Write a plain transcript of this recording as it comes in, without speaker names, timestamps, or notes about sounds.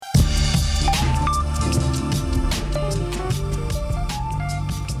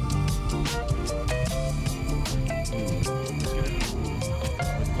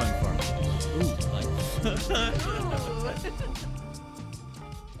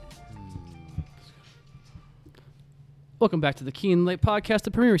Welcome back to the Keen Lake Podcast,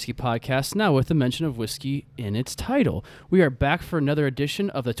 the premier whiskey podcast, now with a mention of whiskey in its title. We are back for another edition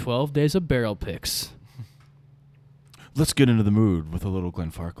of the 12 Days of Barrel Picks. Let's get into the mood with a little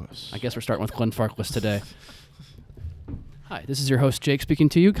Glenfarclas. I guess we're starting with Glenfarclas today. Hi, this is your host, Jake, speaking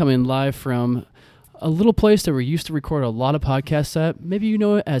to you, coming live from a little place that we used to record a lot of podcasts at. Maybe you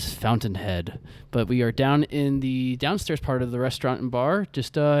know it as Fountainhead, but we are down in the downstairs part of the restaurant and bar,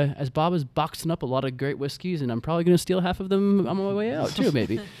 just as Bob is boxing up a lot of great whiskeys, and I'm probably going to steal half of them on my way out too,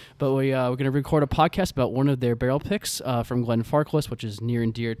 maybe. But we're going to record a podcast about one of their barrel picks from Glenfarclas, which is near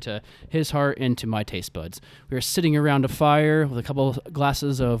and dear to his heart and to my taste buds. We are sitting around a fire with a couple of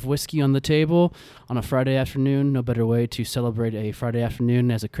glasses of whiskey on the table on a Friday afternoon. No better way to celebrate a Friday afternoon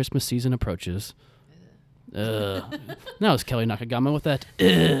as the Christmas season approaches. That was Kelly Nakagama with that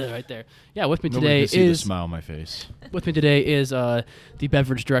right there. Yeah, with me today Nobody can see the smile on my face. With me today is the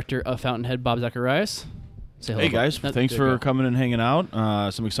beverage director of Fountainhead, Bob Zacharias. Say hello, Hey guys, Bob. thanks for coming and hanging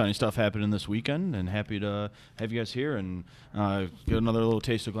out. Some exciting stuff happening this weekend, and happy to have you guys here and get another little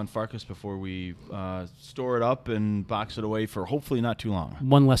taste of Glenfarclas before we store it up and box it away for hopefully not too long.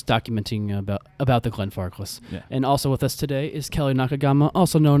 One less documenting about the Glenfarclas. Yeah. And also with us today is Kelly Nakagama,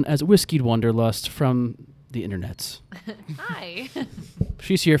 also known as Whiskeyed Wanderlust from the internets. Hi.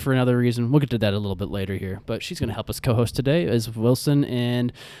 She's here for another reason. We'll get to that a little bit later here, but she's going to help us co-host today is Wilson,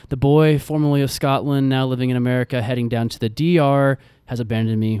 and the boy formerly of Scotland, now living in America, heading down to the DR, has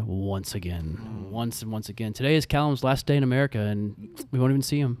abandoned me once again. Once again. Today is Callum's last day in America, and we won't even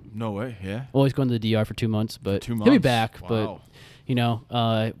see him. No way, yeah. Well, he's going to the DR for 2 months, but 2 months? he'll be back. Wow. But, you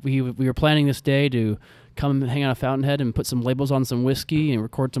know, we were planning this day to come hang out at Fountainhead and put some labels on some whiskey and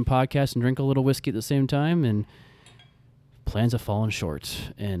record some podcasts and drink a little whiskey at the same time, and plans have fallen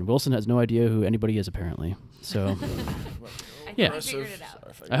short. And Wilson has no idea who anybody is, apparently. So, yeah. I figured it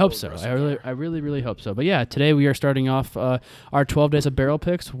out. I hope so. I really hope so. But yeah, today we are starting off our 12 Days of Barrel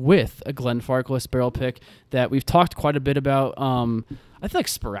Picks with a Glenfarclas barrel pick that we've talked quite a bit about, I feel like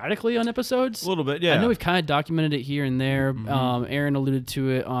sporadically on episodes. A little bit, yeah. I know we've kind of documented it here and there. Mm-hmm. Aaron alluded to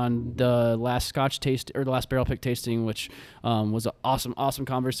it on the last Scotch taste or the last barrel pick tasting, which was an awesome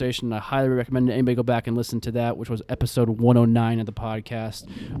conversation. I highly recommend anybody go back and listen to that, which was episode 109 of the podcast,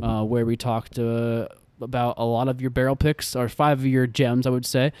 where we talked about a lot of your barrel picks, or 5 of your gems, I would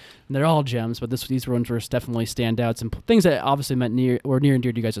say. And they're all gems, but these ones were definitely standouts and things that obviously were near and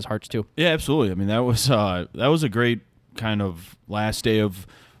dear to you guys' hearts too. Yeah, absolutely. I mean, that was a great kind of last day of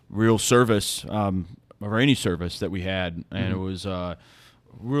real service, or any service that we had, and it was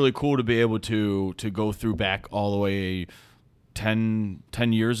really cool to be able to go through back all the way 10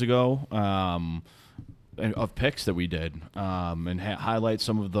 years ago of picks that we did, and highlight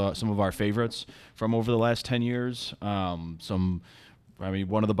some of our favorites from over the last 10 years. One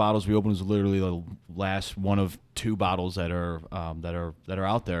of the bottles we opened was literally the last one of 2 bottles that are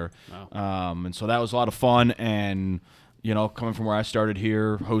out there. Wow. And so that was a lot of fun, and you know, coming from where I started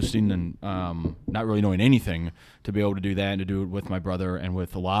here, hosting and not really knowing anything, to be able to do that and to do it with my brother and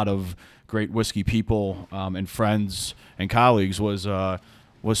with a lot of great whiskey people and friends and colleagues was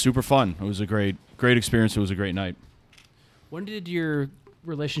super fun. It was a great experience. It was a great night. When did your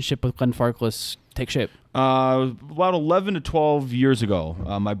relationship with Glenfarclas take shape? About 11 to 12 years ago,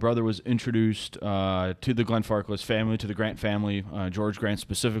 my brother was introduced to the Glenfarclas family, to the Grant family, George Grant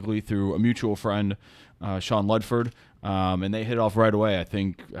specifically, through a mutual friend, Sean Ludford, and they hit it off right away. I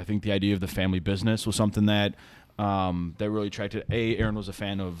think the idea of the family business was something that really attracted. Aaron was a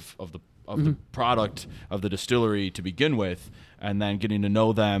fan of the product of the distillery to begin with, and then getting to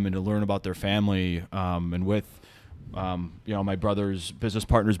know them and to learn about their family, and with my brother's business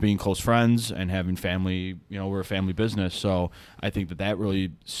partners being close friends and having family, we're a family business. So I think that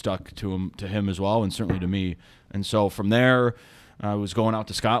really stuck to him as well, and certainly to me. And so from there, I was going out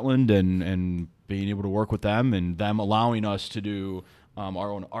to Scotland and being able to work with them, and them allowing us to do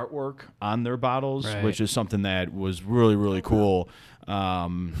our own artwork on their bottles, right, which is something that was really, really cool.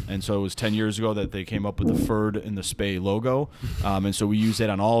 And so it was 10 years ago that they came up with the Ferd and the Spey logo. And so we use that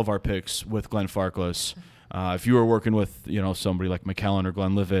on all of our picks with Glenfarclas. If you were working with, somebody like McKellen or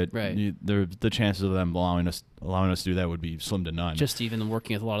Glenlivet, right, the chances of them allowing us to do that would be slim to none. Just even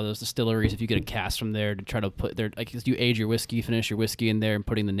working with a lot of those distilleries, if you get a cast from there to try to put you age your whiskey, finish your whiskey in there, and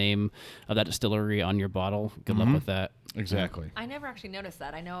putting the name of that distillery on your bottle. Good luck with that. Exactly. I never actually noticed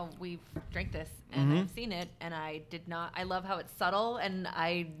that. I know we've drank this and I've seen it, and I did not. I love how it's subtle, and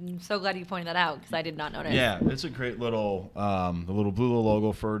I'm so glad you pointed that out because I did not notice. Yeah, it's a great little, the little blue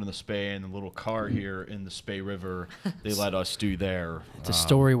logo for it in the Spey, and the little car here in the Spey River. They let us do there. It's a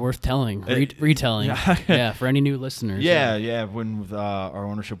story worth telling, retelling. Yeah, for any new listeners. Yeah. When our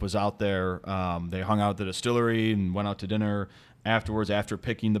ownership was out there, they hung out at the distillery and went out to dinner afterwards after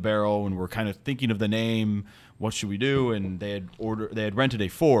picking the barrel, and we're kind of thinking of the name. What should we do? And they had rented a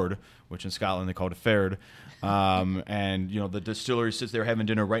Ford, which in Scotland they called it Ferd. And the distillery sits there having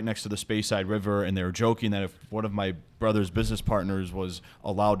dinner right next to the Speyside River, and they were joking that if one of my brother's business partners was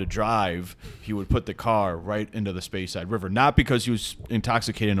allowed to drive, he would put the car right into the Speyside River. Not because he was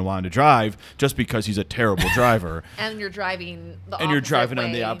intoxicated and wanted to drive, just because he's a terrible driver. And you're driving the and you're driving way,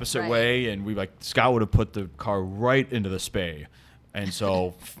 on the opposite right. way, and Scott would have put the car right into the Spey. And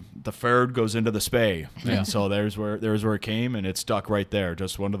so the Ferd goes into the Spey. And so there's where it came, and it stuck right there.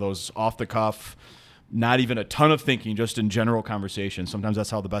 Just one of those off the cuff, not even a ton of thinking, just in general conversation. Sometimes that's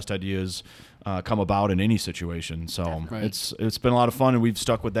how the best ideas come about in any situation. So it's been a lot of fun, and we've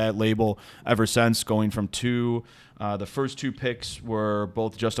stuck with that label ever since, going from the first two picks were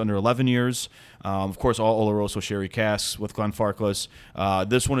both just under 11 years. Of course, all Oloroso sherry casks with Glenfarclas.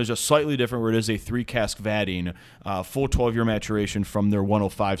 This one is just slightly different, where it is a 3-cask vatting, full 12-year maturation from their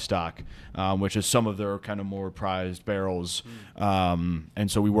 105 stock, which is some of their kind of more prized barrels. And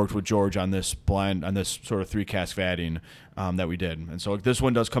so we worked with George on this blend, on this sort of 3-cask vatting that we did. And so this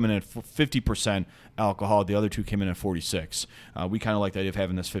one does come in at 50% alcohol. The other two came in at 46. We kind of like the idea of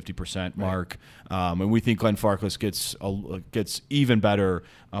having this 50% mark. And we think Glenfarclas gets even better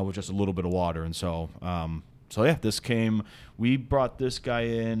with just a little bit of water. And so, we brought this guy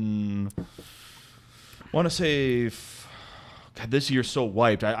in, I want to say, God, this year's so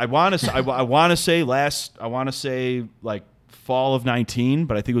wiped. I want to say like fall of 19,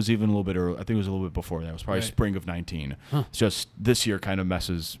 but I think it was even a little bit early. I think it was a little bit before that. It was probably spring of 19. Huh. It's just this year kind of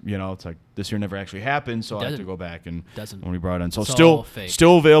messes, it's like this year never actually happened, so I have to go back and when we brought it in. So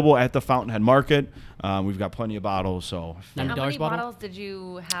still available at the Fountainhead Market. We've got plenty of bottles. So how many bottles did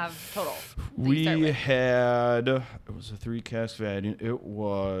you have total? We had, it was a 3-cask vatting. It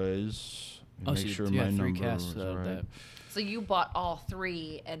was, make sure my number was right. So you bought all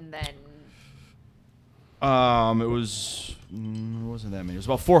 3 and then... It wasn't that many. It was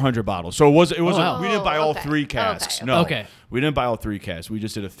about 400 bottles. So it wasn't. We didn't buy all 3 casks. Okay. No. We didn't buy all 3 casks. We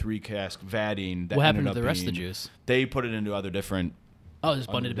just did a 3-cask vatting. That what happened to ended the up rest of the juice? They put it into other different. Oh,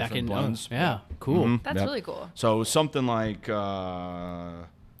 just blended it back in. Blends. Yeah, cool. Mm-hmm. That's really cool. So it was something like.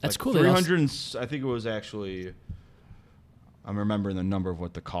 That's cool. 300. I think it was actually. I'm remembering the number of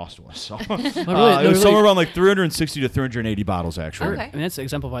what the cost was. So it was somewhere around like 360 to 380 bottles, actually. Okay. And that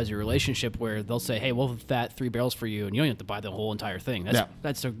exemplifies your relationship, where they'll say, "Hey, we'll vat 3 barrels for you, and you don't have to buy the whole entire thing." That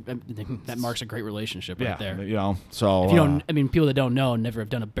marks a great relationship right there. So if you don't, people that don't know never have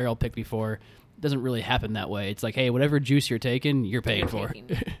done a barrel pick before. It doesn't really happen that way. It's like, hey, whatever juice you're taking, you're paying for.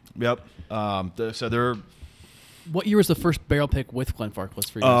 Yep. So they're. What year was the first barrel pick with Glenfarclas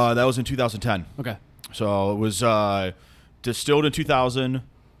for you? That was in 2010. Okay. So it was. Distilled in 2000,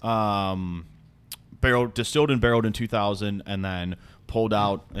 distilled and barreled in 2000, and then pulled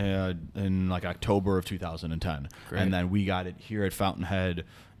out in like October of 2010. Great. And then we got it here at Fountainhead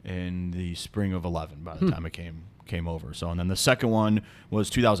in the spring of 11 by the time it came over. So, and then the second one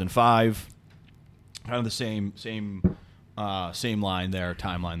was 2005, kind of the same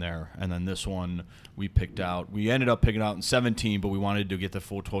timeline there. And then this one we ended up picking out in 17, but we wanted to get the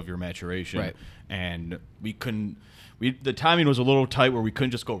full 12-year maturation. Right. And we couldn't. The timing was a little tight, where we couldn't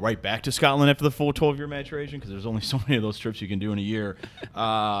just go right back to Scotland after the full 12-year maturation, because there's only so many of those trips you can do in a year.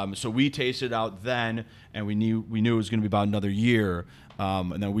 So we tasted out then, and we knew it was going to be about another year.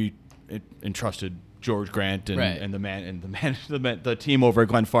 And then we entrusted George Grant and the team over at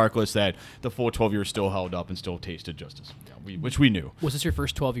Glenfarclas that the full 12 years still held up and still tasted just as which we knew. Was this your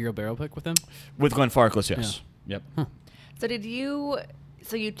first 12-year barrel pick with them? With Glenfarclas, yes. Yeah. Yep. Huh.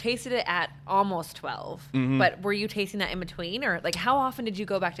 So you tasted it at almost 12, but were you tasting that in between, or like how often did you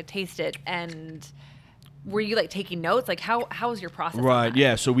go back to taste it, and were you like taking notes? Like how was your process? Right.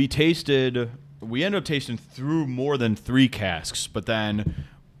 Yeah. So we ended up tasting through more than 3 casks, but then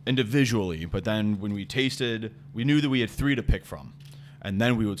individually. But then when we tasted, we knew that we had 3 to pick from, and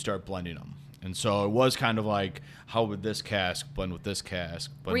then we would start blending them. And so it was kind of like, how would this cask blend with this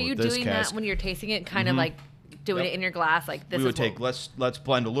cask? Were you doing that when you're tasting it, kind of like doing it in your glass. Like this we is would take let's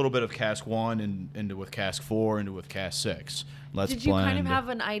blend a little bit of cask 1 into with cask 4 into with cask 6. Did you kind of have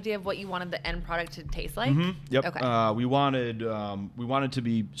an idea of what you wanted the end product to taste like? Yep. Okay. We wanted to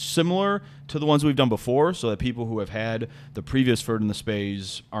be similar to the ones we've done before, so that people who have had the previous Ferd in the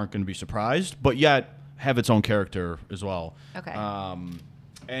Spays aren't going to be surprised, but yet have its own character as well. Okay.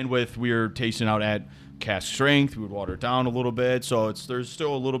 And we're tasting out at cask strength, we would water it down a little bit, so there's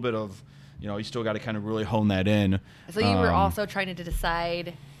still a little bit of, you still got to kind of really hone that in. So you were also trying to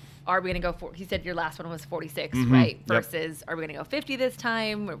decide, are we going to go for, you said your last one was 46, right? Versus, Are we going to go 50 this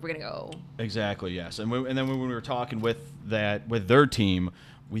time? Or are we going to go? Exactly, yes. And then when we were talking with their team,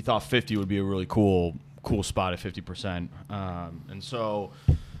 we thought 50 would be a really cool spot at 50%. And so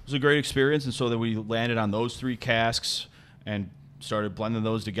it was a great experience. And so then we landed on those 3 casks and started blending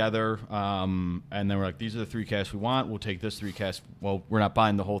those together. And then we're like, these are the 3 casks we want. We'll take this 3 cask. Well, we're not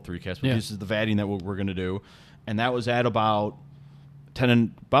buying the whole 3 casks, but this is the vatting that we're going to do. And that was at about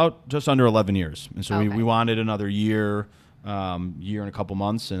just under 11 years. And so we wanted another year and a couple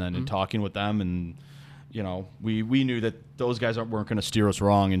months. And then in talking with them, and, we knew that those guys weren't going to steer us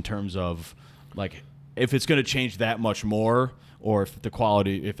wrong in terms of, like, if it's going to change that much more, or if the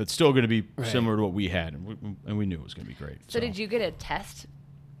quality, if it's still going to be similar to what we had, and we knew it was going to be great. So did you get a test,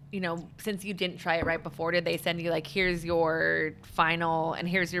 since you didn't try it right before, did they send you like, here's your final and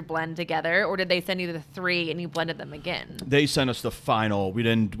here's your blend together, or did they send you the 3 and you blended them again? They sent us the final. We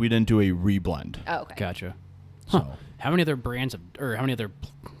didn't do a reblend. Oh, okay. Gotcha. So Huh. How many other brands how many other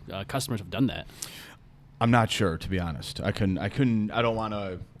customers have done that? I'm not sure, to be honest. I don't want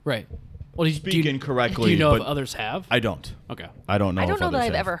to Right. Well, speak incorrectly. Do you know if but others have? I don't. Okay. I don't know. I don't know if that others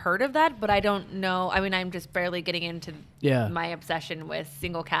I've have. ever heard of that, but I don't know. I mean, I'm just barely getting into my obsession with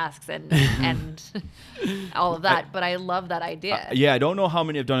single casks and all of that, but I love that idea. Yeah, I don't know how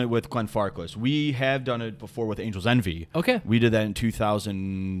many have done it with Glenfarclas. We have done it before with Angel's Envy. Okay. We did that in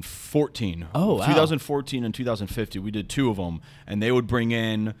 2014. Oh, wow. 2014 and 2015. We did 2 of them, and they would bring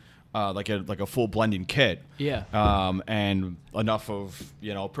in like a full blending kit. Yeah. And enough of,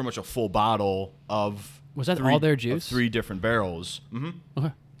 pretty much a full bottle of. Was that all their juice? 3 different barrels.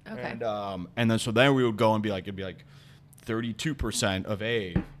 Okay. Okay. And then we would go and it'd be like 32% of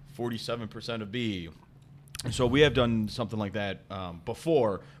A, 47% of B. And so we have done something like that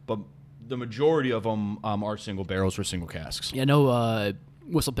before, but the majority of them are single barrels or single casks. Yeah, no,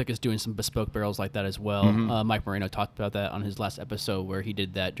 Whistlepick is doing some bespoke barrels like that as well. Mike Moreno talked about that on his last episode, where he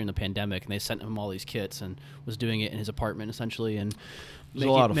did that during the pandemic, and they sent him all these kits and was doing it in his apartment essentially. And it was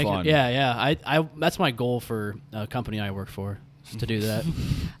a lot of fun. I that's my goal for a company I work for, is to do that.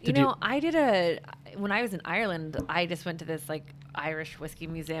 When I was in Ireland, I just went to this like Irish whiskey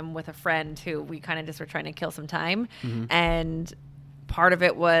museum with a friend who we kind of just were trying to kill some time, and part of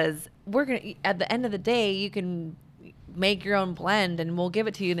it was at the end of the day you can make your own blend and we'll give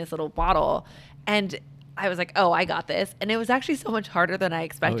it to you in this little bottle. And I was like, oh, I got this. And it was actually so much harder than I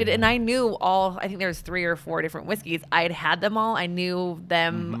expected. And I knew I think there was 3 or 4 different whiskeys. I had them all. I knew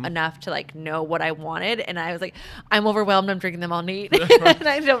them enough to like know what I wanted. And I was like, I'm overwhelmed. I'm drinking them all neat. and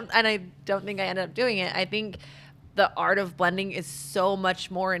I don't think I ended up doing it. I think the art of blending is so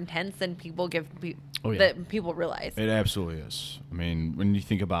much more intense than people that people realize. It absolutely is. I mean, when you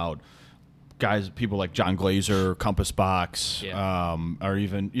think about people like John Glazer, Compass Box, or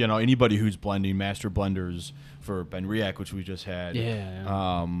even anybody who's blending, master blenders for Ben Riach, which we just had.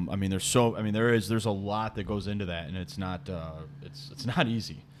 I mean, there's a lot that goes into that, and it's not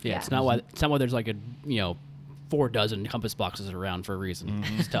easy. Yeah, it's not why there's like 4 dozen Compass Boxes around for a reason.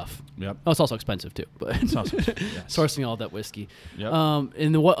 It's tough. Yep. Oh, it's also expensive too, but it's also yes. sourcing all that whiskey. Yep.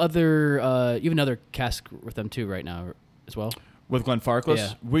 And what other you have another cask with them too right now as well? With Glenfarclas?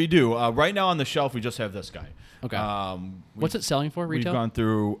 Yeah. We do. Right now on the shelf, we just have this guy. Okay. What's it selling for retail? We've gone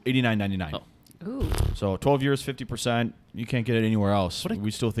through $89.99. Oh. Ooh. So 12 years, 50%. You can't get it anywhere else.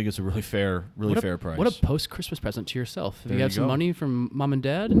 We still think it's a really fair price. What a post-Christmas present to yourself. If There you have you some go. money from mom and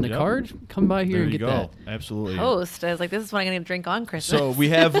dad and a card, come by here there and you get go. that. Absolutely. Post. I was like, this is what I'm going to drink on Christmas. So we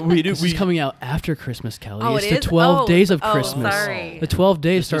do. This is coming out after Christmas, Kelly. Oh, it's it the is? 12 days of Oh, Christmas. sorry. The 12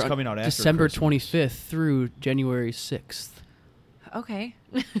 days This is start coming out after December Christmas. 25th through January 6th. Okay.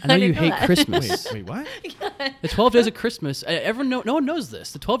 I know you didn't know hate that. Christmas. Wait, what? The 12 days of Christmas, no one knows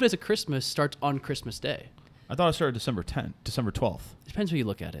this. The 12 days of Christmas starts on Christmas Day. I thought it started December 10th, December 12th. Depends who you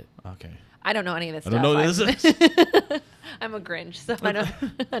look at it. Okay. I don't know any of this I stuff. don't know this. I'm a Grinch, so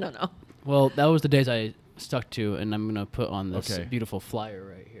I don't know. Well, that was the days I stuck to, and I'm going to put on this Okay. beautiful flyer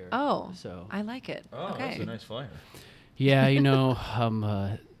right here. Oh, So, I like it. Oh, okay. that's a nice flyer. yeah, I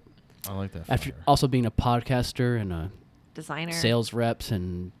like that flyer. after also being a podcaster and a Designer. sales reps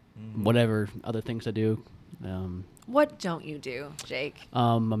and whatever other things I do, What don't you do, Jake?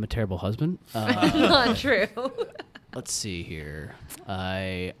 I'm a terrible husband. Not true. Let's see here.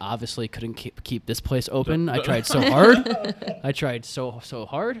 I obviously couldn't keep this place open. I tried so hard. I tried so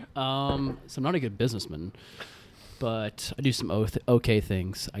hard. So I'm not a good businessman, but I do some okay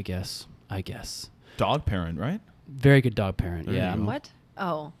things, I guess. Dog parent, right? Very good dog parent. There Yeah. you go. What?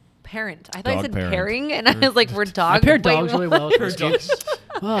 Oh, parent. I thought you Dog said parent. pairing, and I was like, we're I dog. pair wait, dogs what? really well. Christy.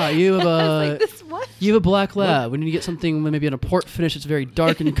 Wow, you have I was a like, this what? you have a black lab. We need to get something with maybe in a port finish. It's very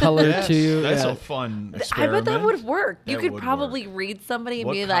dark in color That's too. a Yeah. fun I experiment. bet that would work. You That could would probably work. read somebody and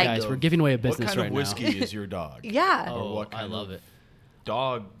What be kind like, Guys, we're giving away a business what kind right of whiskey now. is your dog? yeah. Or Oh, what I kind love of it.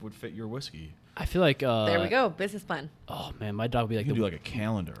 dog would fit your whiskey? I feel like There we go. Business plan. Oh man, my dog would be like You could do the, like a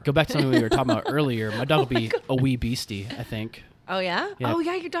calendar. go back to something we were talking about earlier. My dog would be a wee beastie. I think Oh yeah? Yeah. Oh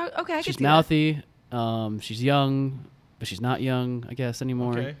yeah, your dog. Okay, I she's can see mouthy. She's young, but she's not young, I guess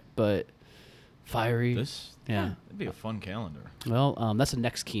anymore. Okay. But fiery. Yeah. That'd be a fun calendar. Well, that's the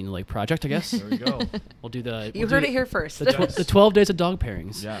next Keen Lake project, I guess. There we go. We'll do the. that. You we'll heard do it here first. The 12 days of dog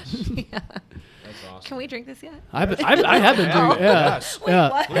pairings. Yes. Yeah. That's awesome. Can we drink this yet? I have been Yeah. doing. Yeah. Yes. Wait, Yeah.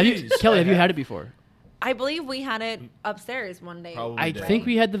 what? Have you, Please. Kelly? Have you had it before? I believe we had it upstairs one day. Probably I did. think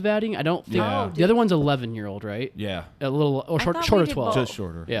we had the vatting. I don't think Yeah. the other one's 11-year-old, right? Yeah. A little or I short, thought short we of did 12. both. Just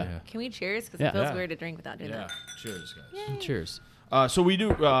shorter. Yeah. Can we cheers? Because Yeah. it feels Yeah. weird to drink without doing Yeah. that. Cheers, guys. Cheers. So we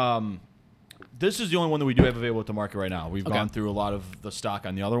do. This is the only one that we do have available at the market right now. We've Okay. gone through a lot of the stock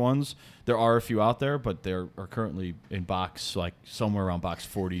on the other ones. There are a few out there, but they are currently in box, like somewhere around box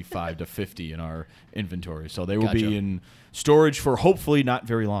 45 to 50 in our inventory. So they will Gotcha. be in storage for hopefully not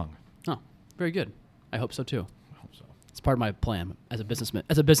very long. Oh, very good. I hope so too. I hope so. It's part of my plan as a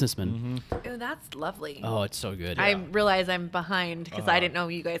businessman. Oh, that's lovely. Oh, it's so good. I realize I'm behind because I didn't know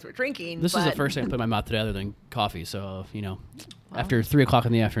you guys were drinking. This is the but- first thing I put in my mouth today other than coffee. So, after 3 o'clock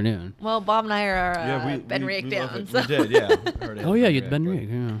in the afternoon. Well, Bob and I are Ben we Rick love down. it. So. We did, yeah. Heard it. Oh, yeah, you'd Yeah, been but- Rick.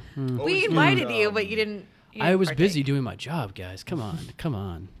 Yeah. Mm. We invited you, but you didn't. you I didn't was partake. busy doing my job, guys. Come on. Come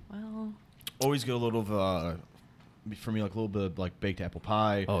on. Well, Always get a little of for me, like a little bit of like baked apple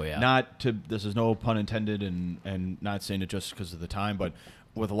pie. Oh, yeah. Not to, this is no pun intended, and not saying it just because of the time, but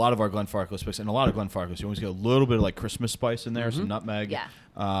with a lot of our Glenfarclas picks and a lot of Glenfarclas, you always get a little bit of like Christmas spice in there, some nutmeg. Yeah.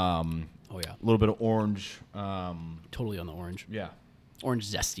 Oh, yeah. A little bit of orange. Totally on the orange. Yeah. Orange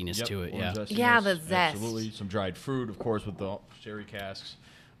zestiness Yep, to it. orange Yeah. zestiness, Yeah, the zest. Absolutely. Some dried fruit, of course, with the sherry casks.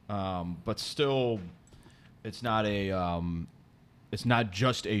 But still, it's not a. It's not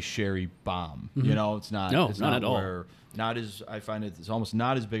just a sherry bomb. You know, it's not. No, it's not at all. where, Not as I find it's almost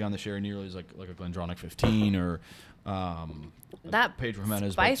not as big on the sherry nearly as like a Glendronach 15 or that Pedro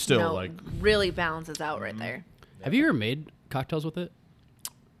Jimenez, but spice still note like really balances out right there. Have you ever made cocktails with it?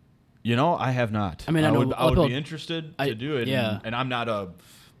 I have not. I mean, I know would, a lot of be people- interested I- to do it. yeah. And I'm not a.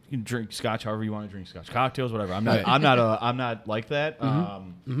 You can drink scotch however you want to drink scotch cocktails, whatever. I'm not. Right. I'm not like that.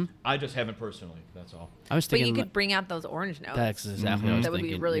 I just haven't personally. That's all. I was But thinking you could bring out those orange notes. that's exactly what I was That would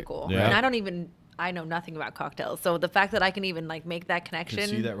thinking. be really cool. Yeah. And I know nothing about cocktails. So the fact that I can even like make that You connection. can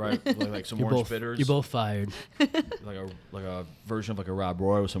see that right, like some You're orange both, bitters. you're both fired. like a version of like a Rob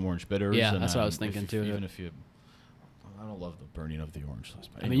Roy with some orange bitters. Yeah, and, that's what I was if- thinking, too. Even if you, I don't love the burning of the orange slice.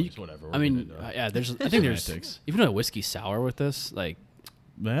 But I mean, anyways, whatever. I we're mean, getting into- yeah. I think there's semantics. even a whiskey sour with this. Like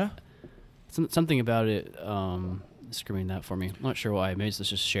yeah. something about it screaming that for me. I'm not sure why. Maybe it's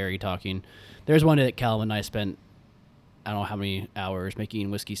just Sherry talking. There's one day that Calvin and I spent I don't know how many hours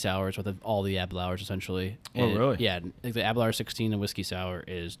making whiskey sours with all the Aberlours essentially. Oh, And really? Yeah, like the Aberlour 16 and whiskey sour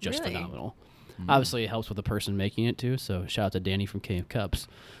is just Really? phenomenal. Obviously, it helps with the person making it too. So shout out to Danny from Cave Cups.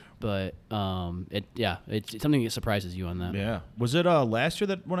 But it's something that surprises you on that. Yeah. Was it last year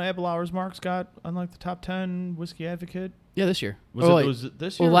that one of Aberlour's marks got on like the top 10 whiskey advocate? Yeah, this year. Was it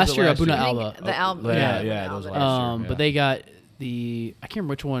this year? Well, or was last it year last Abuna I think Alba. the Alba. Yeah, that was last year. But they got I can't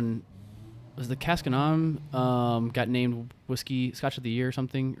remember which one. Was the Cascanam got named whiskey Scotch of the Year or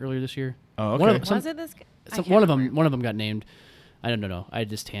something earlier this year? Oh, One okay. of, some, Was it this? I some, can't one of remember. them got named. I don't know.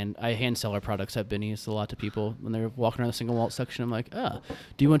 I hand sell our products at Binny's a lot to people when they're walking around the single malt section. I'm like, do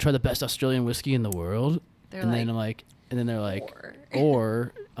you want to try the best Australian whiskey in the world? They're and like, then I'm like, and then they're like,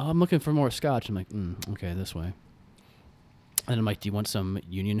 or. I'm looking for more Scotch. I'm like, okay, this way. And I'm like, do you want some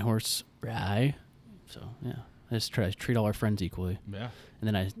Union Horse rye? So yeah, I just try to treat all our friends equally. Yeah. And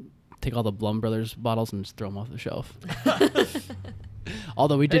then I take all the Blum Brothers bottles and just throw them off the shelf.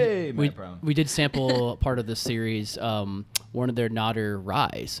 Although we did Hey, Matt Brown. we did sample part of the series, one of their Nodder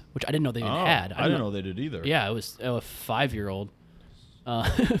ryes, which I didn't know they even had. I didn't know they did either. Yeah, it was a 5-year-old,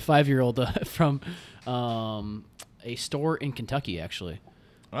 5-year-old from a store in Kentucky actually.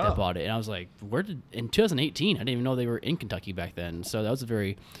 that bought it, and I was like, in 2018? I didn't even know they were in Kentucky back then. So that was a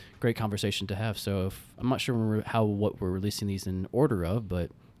very great conversation to have. So I'm not sure what we're releasing these in order of, but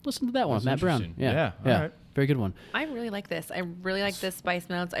listen to that one, That's Matt Brown. interesting. Yeah, Yeah, all right. very good one. I really like this. I really like this spice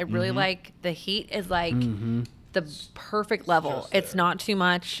notes. I really like the heat is like the perfect level. Just It's there. not too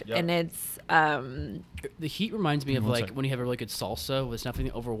much, Yep. and it's The heat reminds me of One like second. when you have a really good salsa with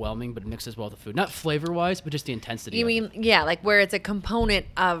nothing overwhelming, but it mixes well with the food. Not flavor wise, but just the intensity. you of mean like where it's a component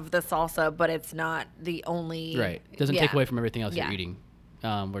of the salsa, but it's not the only it. Right? It doesn't take Yeah. away from everything else Yeah. you're eating.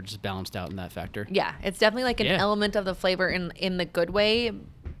 We're just balanced out in that factor. Yeah, it's definitely like an Yeah. element of the flavor in the good way,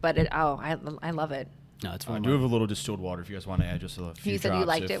 but I love it. No, it's I one. do have a little distilled water if you guys want to add just a few You said you drops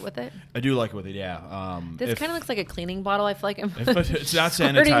liked if- it with it. I do like it with it, yeah. This kind of looks like a cleaning bottle. I feel like I'm. It's not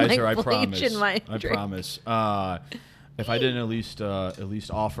squirting, like, sanitizer, I bleach promise. in my I drink. promise. If I didn't at least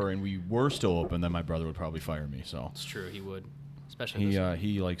offer, and we were still open, then my brother would probably fire me. So It's true. He would, especially this one.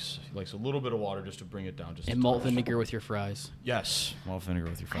 he likes a little bit of water just to bring it down. Just And a malt touch. vinegar with your fries. Yes, malt vinegar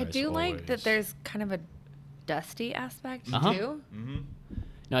with your I fries. do like that. always. There's kind of a dusty aspect Uh-huh. too.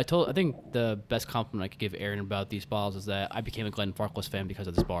 No, I think the best compliment I could give Aaron about these bottles is that I became a Glenfarclas fan because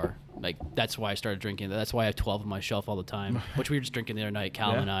of this bar. Like, that's why I started drinking. That's why I have 12 on my shelf all the time, which we were just drinking the other night,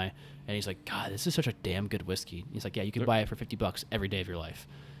 Cal Yeah. and I. And he's like, God, this is such a damn good whiskey. He's like, yeah, you can buy it for $50 every day of your life.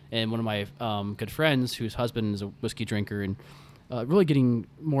 And one of my good friends, whose husband is a whiskey drinker and really getting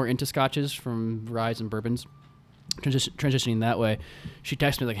more into scotches from ryes and bourbons, transitioning that way, she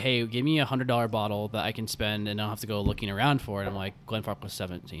texted me like, hey, give me $100 bottle that I can spend and I don't have to go looking around for it. I'm like, Glenfarclas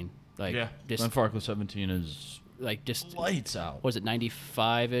 17. Like, Yeah, just Glenfarclas 17 is like just lights out. was it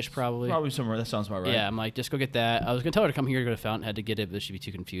 95-ish probably? Probably somewhere. That sounds about right. Yeah, I'm like, just go get that. I was gonna tell her to come here to go to Fountainhead to get it, but she'd be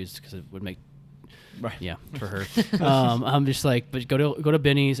too confused because it would make Right. yeah for her. I'm just like, but go to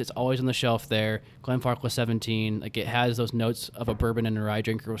Benny's. It's always on the shelf there. Glenfarclas 17. Like it has those notes of a bourbon and a rye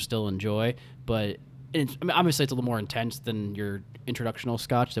drinker will still enjoy, but obviously it's a little more intense than your introductional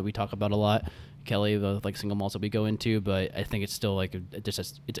scotch that we talk about a lot. Kelly, the like single malts that we go into, but I think it's still like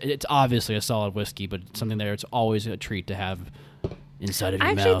it's obviously a solid whiskey, but it's something there. It's always a treat to have inside of your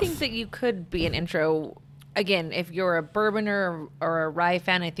I mouth. actually think that you could be an intro. Again, if you're a bourboner or a rye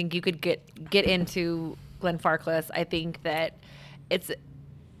fan, I think you could get into Glenfarclas. I think that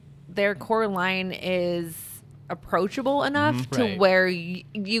their core line is approachable enough to Right. where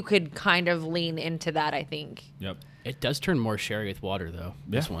you could kind of lean into that. I think. Yep. It does turn more sherry with water, though.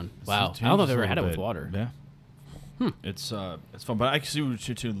 This Yeah. one. It's- Wow. it I don't know if I've changes ever a had it little with bit. water. Yeah. It's fun, but I can see what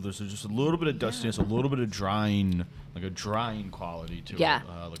you're too. There's just a little bit of dustiness, a little bit of drying, like a drying quality to Yeah.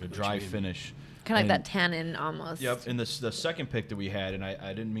 it, like a dry finish. Kind of like And- that tannin almost. Yep. And the second pick that we had, and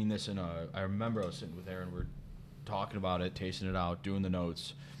I didn't mean this I remember I was sitting with Aaron, we're talking about it, tasting it out, doing the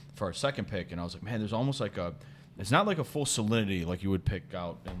notes for our second pick, and I was like, man, there's almost like it's not like a full salinity like you would pick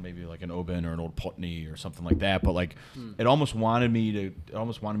out in maybe like an Oban or an Old Putney or something like that, but like it almost wanted me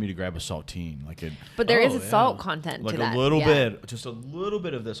to grab a saltine, like it. But there is Oh, a salt yeah. content Like to that. a little yeah. bit, just a little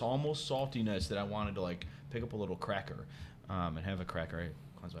bit of this almost saltiness that I wanted to like pick up a little cracker, and have a cracker.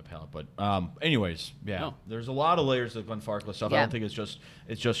 I cleanse my palate, but anyways, yeah. Oh. There's a lot of layers of Glenfarclas stuff. I Yeah. don't think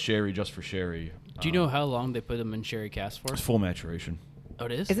it's just sherry just for sherry. Do you know how long they put them in sherry cask for? It's full maturation. Oh,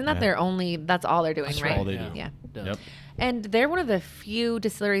 it is? Isn't that Yeah. their only? That's all they're doing, That's right? all they do. Yeah. Duh. Yep. And they're one of the few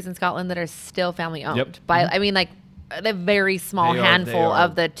distilleries in Scotland that are still family owned. Yep. By I mean, like the very small They are- handful they are-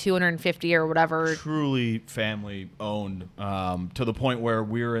 of the 250 or whatever. Truly family owned, to the point where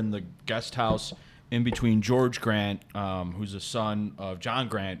we're in the guest house in between George Grant, who's the son of John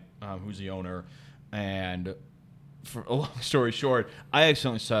Grant, who's the owner, and for a long story short, I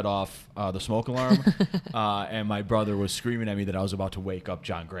accidentally set off the smoke alarm, and my brother was screaming at me that I was about to wake up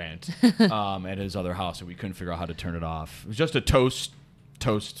John Grant at his other house, and we couldn't figure out how to turn it off. It was just a toast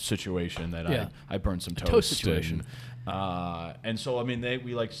situation that Yeah. I burned some toast toast situation. and so I mean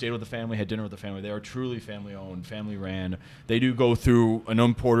we like stayed with the family, had dinner with the family. They are truly family owned, family ran. They do go through an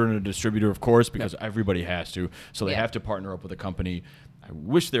importer and a distributor, of course, because everybody has to. So they Yeah. have to partner up with a company. I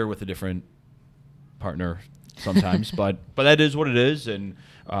wish they were with a different partner sometimes, but that is what it is. And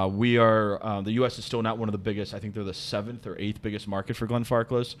we are the U.S. is still not one of the biggest. I think they're the 7th or 8th biggest market for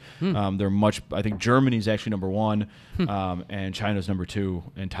Glenfarclas. They're much. I think Germany's actually number 1, and China's number 2,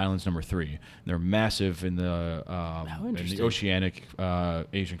 and Thailand's number 3. They're massive in the interesting. oceanic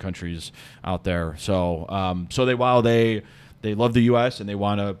Asian countries out there. So while they love the U.S. and they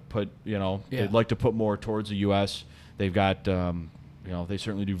want to put Yeah. they'd like to put more towards the U.S. They've got they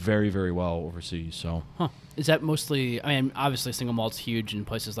certainly do very, very well overseas. So. Huh. Is that mostly, I mean, obviously single malt's huge in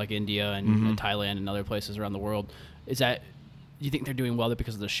places like India and Thailand and other places around the world. Do you think they're doing well there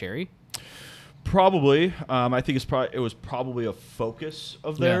because of the sherry? Probably. I think it was probably a focus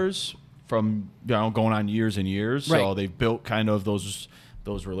of theirs from going on years and years. Right. So they've built kind of those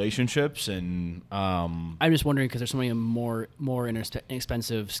relationships, and I'm just wondering because there's so many more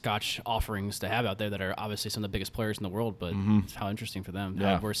inexpensive Scotch offerings to have out there that are obviously some of the biggest players in the world. But it's how interesting for them.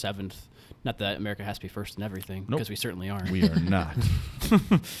 Yeah. We're seventh. Not that America has to be first in everything, Nope. because we certainly are. we are not.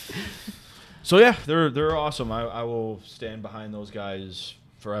 So yeah, they're awesome. I will stand behind those guys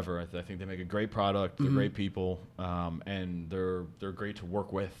forever. I think they make a great product. They're great people, and they're great to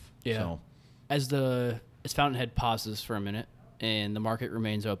work with. Yeah. So. As Fountainhead pauses for a minute and the market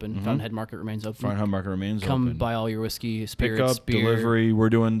remains open, Fountainhead market remains open. Fountainhead market remains Come open. buy all your whiskey, Pick spirits, up, beer. delivery.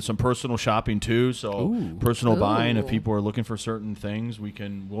 We're doing some personal shopping too. So Ooh. personal buying. If Ooh. people are looking for certain things,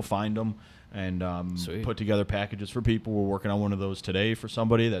 we'll find them and Sweet. put together packages for people. We're working on one of those today for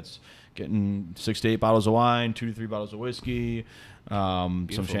somebody that's getting 6 to 8 bottles of wine, 2 to 3 bottles of whiskey, some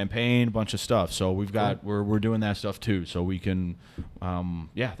Beautiful. champagne, a bunch of stuff. So we've got we're doing that stuff too. So we can,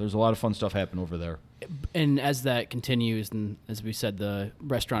 there's a lot of fun stuff happening over there. And as that continues, and as we said, the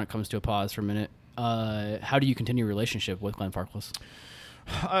restaurant comes to a pause for a minute, how do you continue a relationship with Glenfarclas?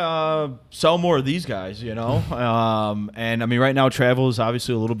 Sell more of these guys, and I mean, right now travel is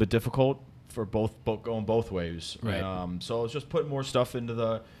obviously a little bit difficult for both going both ways. Right. So it's just putting more stuff into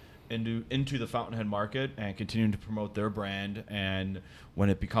the Fountainhead market and continuing to promote their brand. And when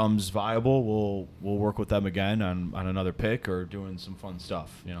it becomes viable, we'll work with them again on another pick or doing some fun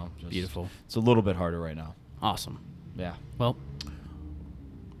stuff. Just, Beautiful. It's a little bit harder right now. Awesome. Yeah. Well,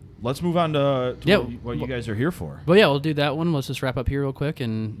 Let's move on to Yeah, what you guys are here for. yeah, we'll do that one. Let's just wrap up here real quick,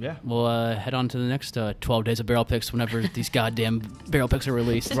 and Yeah. we'll head on to the next 12 days of barrel picks whenever these goddamn barrel picks are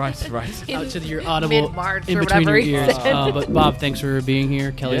released. Right. Out to your audible mid-March in or between your whatever he ears. said. But Bob, thanks for being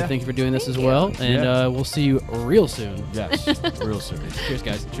here. Kelly, Yeah. thank you for doing this Thank as you. well. And Yeah. we'll see you real soon. Yes, real soon. Cheers,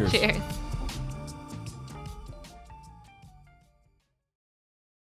 guys. Cheers. Cheers.